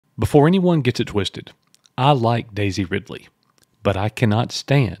Before anyone gets it twisted, I like Daisy Ridley, but I cannot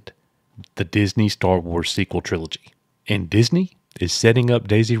stand the Disney Star Wars Sequel Trilogy. And Disney is setting up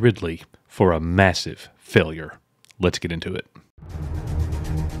Daisy Ridley for a massive failure. Let's get into it.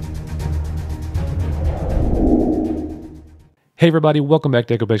 Hey everybody, welcome back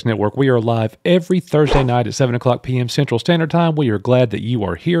to Echo Base Network. We are live every Thursday night at 7 o'clock p.m. Central Standard Time. We are glad that you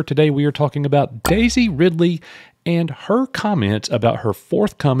are here. Today we are talking about Daisy Ridley and her comments about her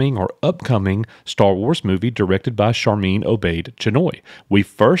forthcoming or upcoming Star Wars movie directed by Sharmeen Obaid-Chinoy. We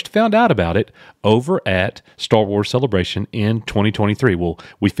first found out about it over at Star Wars Celebration in 2023. Well,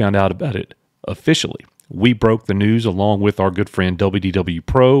 we found out about it officially. We broke the news along with our good friend WDW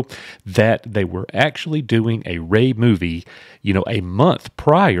Pro that they were actually doing a Rey movie, a month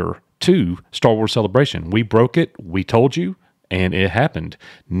prior to Star Wars Celebration. We broke it, we told you, and it happened.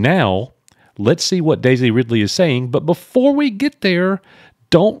 Now, let's see what Daisy Ridley is saying, but before we get there,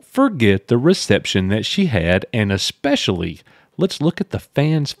 don't forget the reception that she had, and especially, let's look at the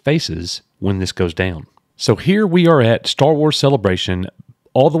fans' faces when this goes down. So here we are at Star Wars Celebration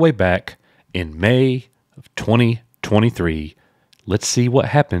all the way back in May of 2023. Let's see what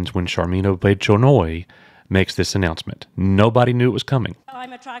happens when Sharmeen Obaid-Chinoy makes this announcement. Nobody knew it was coming.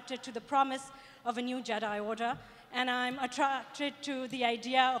 I'm attracted to the promise of a new Jedi Order, and I'm attracted to the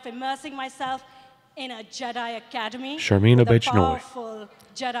idea of immersing myself in a Jedi Academy. Sharmeen Obaid-Chinoy. Powerful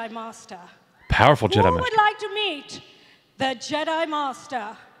Jedi Master. Powerful Jedi Master. Who would like to meet the Jedi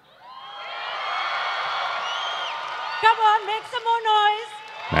Master? Come on, make some more noise.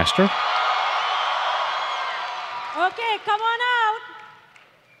 Master? Okay, come on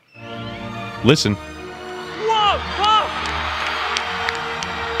out. Listen. Whoa, whoa.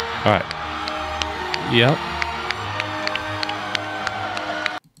 All right. Yep.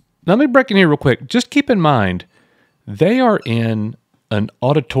 Now, let me break in here real quick. Just keep in mind, they are in an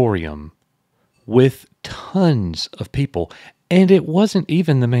auditorium with tons of people. And it wasn't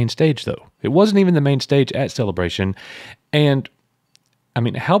even the main stage, though. It wasn't even the main stage at Celebration. And I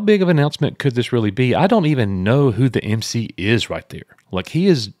mean, how big of an announcement could this really be? I don't even know who the MC is right there. Like, he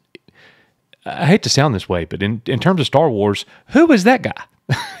is, I hate to sound this way, but in terms of Star Wars, who is that guy?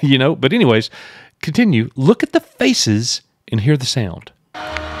 But anyways, continue. Look at the faces and hear the sound.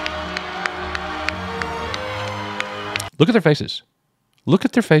 Look at their faces. Look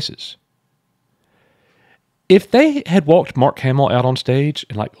at their faces. If they had walked Mark Hamill out on stage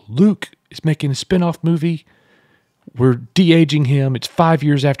and like, Luke is making a spin-off movie, we're de-aging him, it's 5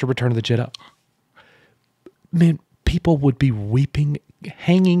 years after Return of the Jedi, man, people would be weeping,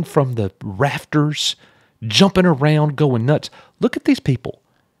 hanging from the rafters, jumping around, going nuts. Look at these people.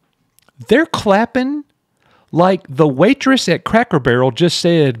 They're clapping like the waitress at Cracker Barrel just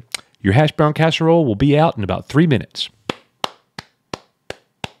said, your hash brown casserole will be out in about 3 minutes.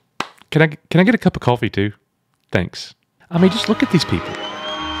 Can I get a cup of coffee too? Thanks. I mean, just look at these people.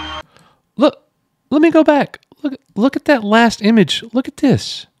 Look, let me go back. Look at that last image. Look at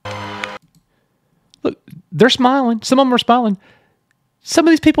this. Look, they're smiling. Some of them are smiling. Some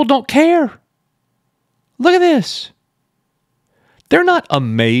of these people don't care. Look at this. They're not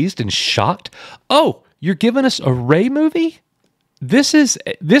amazed and shocked. Oh, you're giving us a Rey movie? This is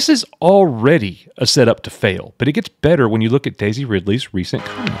already a setup to fail, but it gets better when you look at Daisy Ridley's recent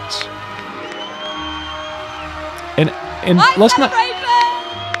comments. And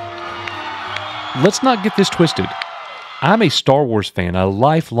let's not get this twisted. I'm a Star Wars fan, a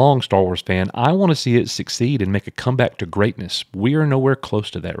lifelong Star Wars fan. I want to see it succeed and make a comeback to greatness. We are nowhere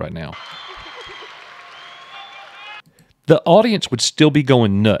close to that right now. The audience would still be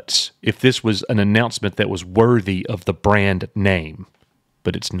going nuts if this was an announcement that was worthy of the brand name,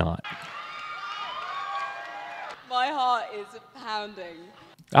 but it's not. My heart is pounding.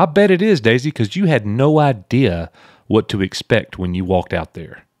 I bet it is, Daisy, because you had no idea what to expect when you walked out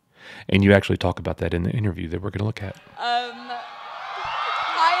there. And you actually talk about that in the interview that we're going to look at.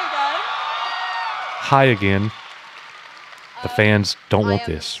 Hi again. The fans don't want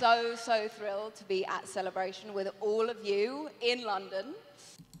this. I am so thrilled to be at Celebration with all of you in London.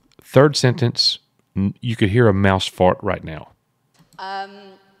 Third sentence, you could hear a mouse fart right now.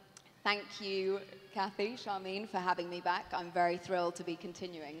 Thank you, Kathy, Sharmeen, for having me back. I'm very thrilled to be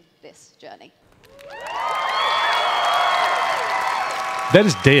continuing this journey. That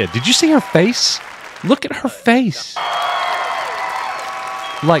is dead. Did you see her face? Look at her face.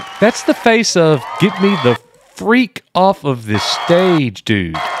 Like, that's the face of, get me the freak off of this stage,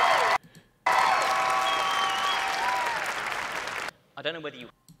 dude. I don't know whether you...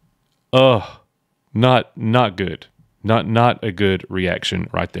 Not good. Not a good reaction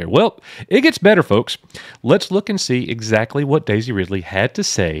right there. Well, it gets better, folks. Let's look and see exactly what Daisy Ridley had to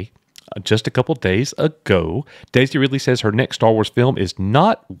say just a couple days ago. Daisy Ridley says her next Star Wars film is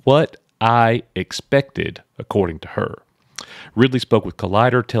not what I expected, according to her. Ridley spoke with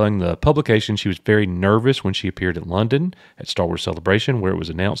Collider, telling the publication she was very nervous when she appeared in London at Star Wars Celebration, where it was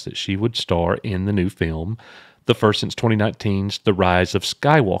announced that she would star in the new film, the first since 2019's The Rise of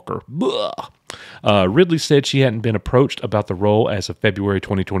Skywalker. Ridley said she hadn't been approached about the role as of February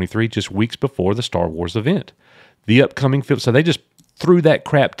 2023, just weeks before the Star Wars event. The upcoming film, so they just threw that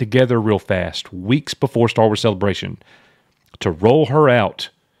crap together real fast, weeks before Star Wars Celebration, to roll her out,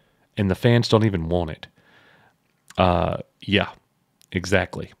 and the fans don't even want it. Yeah,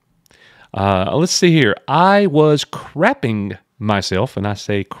 exactly. Let's see here. I was crapping myself, and I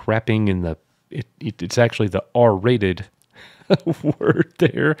say crapping in the, it's actually the R-rated word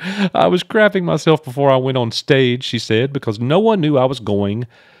there. I was crapping myself before I went on stage, she said, because no one knew I was going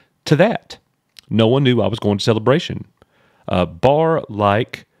to that. No one knew I was going to Celebration. And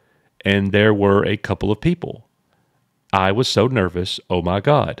there were a couple of people. I was so nervous, oh my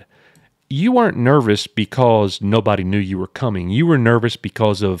God. You weren't nervous because nobody knew you were coming. You were nervous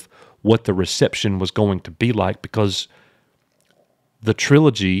because of what the reception was going to be like, because the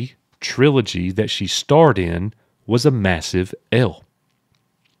trilogy that she starred in was a massive L.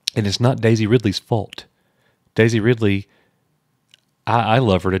 And it's not Daisy Ridley's fault. Daisy Ridley, I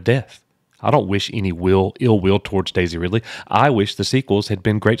love her to death. I don't wish any ill will towards Daisy Ridley. I wish the sequels had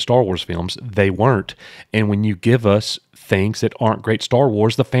been great Star Wars films. They weren't. And when you give us things that aren't great Star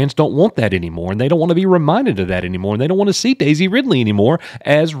Wars, the fans don't want that anymore, and they don't want to be reminded of that anymore, and they don't want to see Daisy Ridley anymore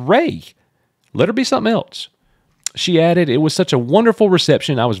as Rey. Let her be something else. She added, it was such a wonderful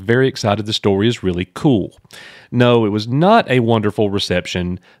reception. I was very excited. The story is really cool. No, it was not a wonderful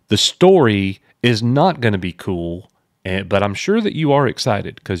reception. The story is not going to be cool. But I'm sure that you are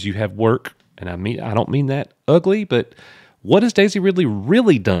excited because you have work, and I don't mean that ugly, but what has Daisy Ridley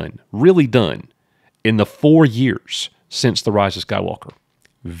really done in the 4 years since The Rise of Skywalker?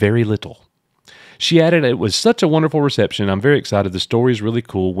 Very little. She added, it was such a wonderful reception. I'm very excited. The story is really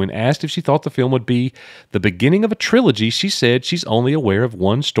cool. When asked if she thought the film would be the beginning of a trilogy, she said she's only aware of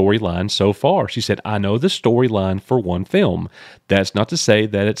one storyline so far. She said, I know the storyline for one film. That's not to say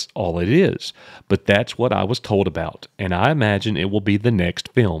that it's all it is, but that's what I was told about, and I imagine it will be the next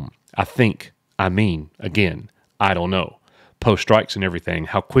film. Again, I don't know. Post-strikes and everything,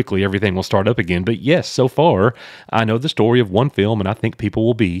 how quickly everything will start up again. But yes, so far, I know the story of one film, and I think people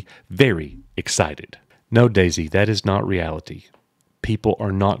will be very excited. No, Daisy, that is not reality. People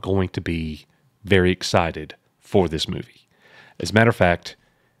are not going to be very excited for this movie. As a matter of fact,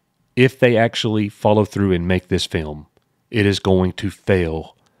 if they actually follow through and make this film, it is going to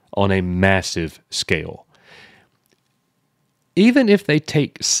fail on a massive scale. Even if they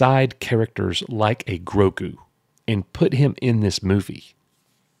take side characters like a Grogu and put him in this movie,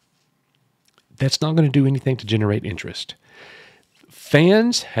 that's not going to do anything to generate interest.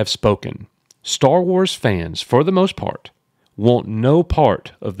 Fans have spoken. Star Wars fans, for the most part, want no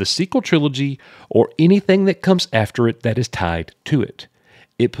part of the sequel trilogy or anything that comes after it that is tied to it.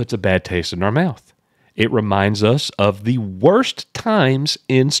 It puts a bad taste in our mouth. It reminds us of the worst times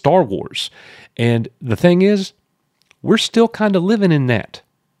in Star Wars. And the thing is, we're still kind of living in that.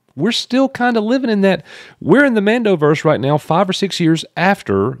 We're in the Mandoverse right now, 5 or 6 years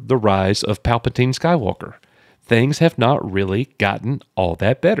after the rise of Palpatine Skywalker. Things have not really gotten all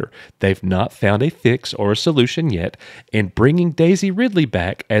that better. They've not found a fix or a solution yet, and bringing Daisy Ridley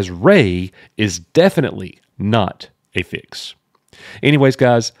back as Rey is definitely not a fix. Anyways,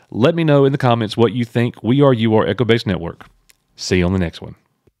 guys, let me know in the comments what you think. We are You Are Echo Base Network. See you on the next one.